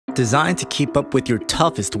Designed to keep up with your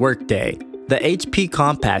toughest workday, the HP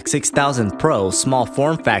Compaq 6000 Pro small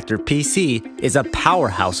form factor PC is a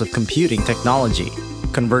powerhouse of computing technology,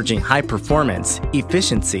 converging high performance,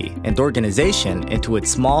 efficiency, and organization into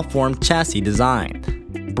its small form chassis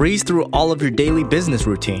design. Breeze through all of your daily business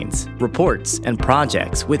routines, reports, and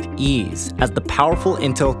projects with ease as the powerful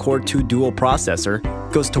Intel Core 2 dual processor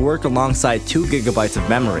goes to work alongside 2 GB of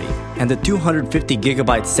memory and the 250 GB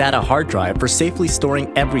SATA hard drive for safely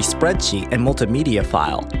storing every spreadsheet and multimedia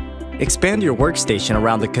file. Expand your workstation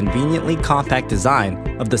around the conveniently compact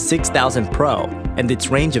design of the 6000 Pro and its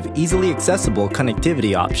range of easily accessible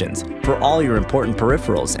connectivity options for all your important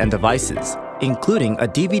peripherals and devices, including a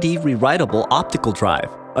DVD-rewritable optical drive,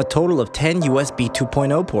 a total of 10 USB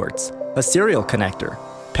 2.0 ports, a serial connector,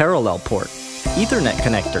 parallel port, Ethernet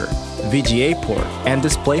connector, VGA port, and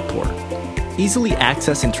DisplayPort. Easily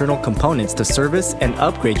access internal components to service and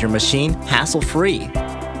upgrade your machine hassle-free.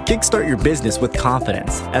 Kickstart your business with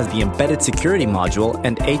confidence as the embedded security module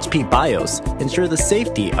and HP BIOS ensure the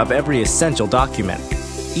safety of every essential document.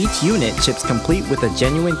 Each unit ships complete with a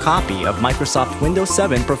genuine copy of Microsoft Windows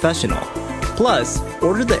 7 Professional. Plus,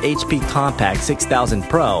 order the HP Compaq 6000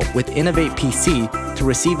 Pro with InnovatePC to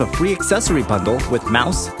receive a free accessory bundle with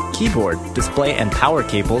mouse, keyboard, display and power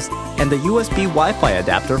cables, and the USB Wi-Fi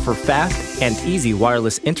adapter for fast and easy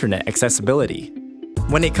wireless internet accessibility.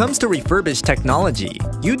 When it comes to refurbished technology,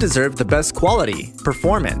 you deserve the best quality,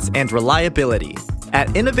 performance, and reliability. At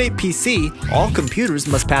InnovatePC, all computers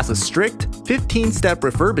must pass a strict 15-step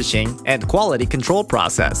refurbishing and quality control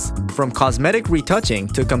process. From cosmetic retouching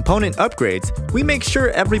to component upgrades, we make sure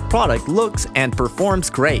every product looks and performs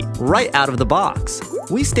great right out of the box.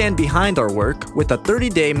 We stand behind our work with a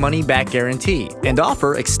 30-day money-back guarantee and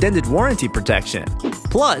offer extended warranty protection.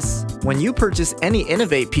 Plus, when you purchase any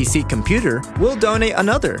InnovatePC computer, we'll donate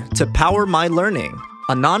another to Power My Learning,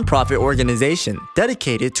 a nonprofit organization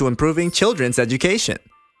dedicated to improving children's education.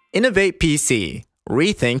 InnovatePC.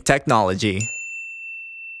 Rethink technology.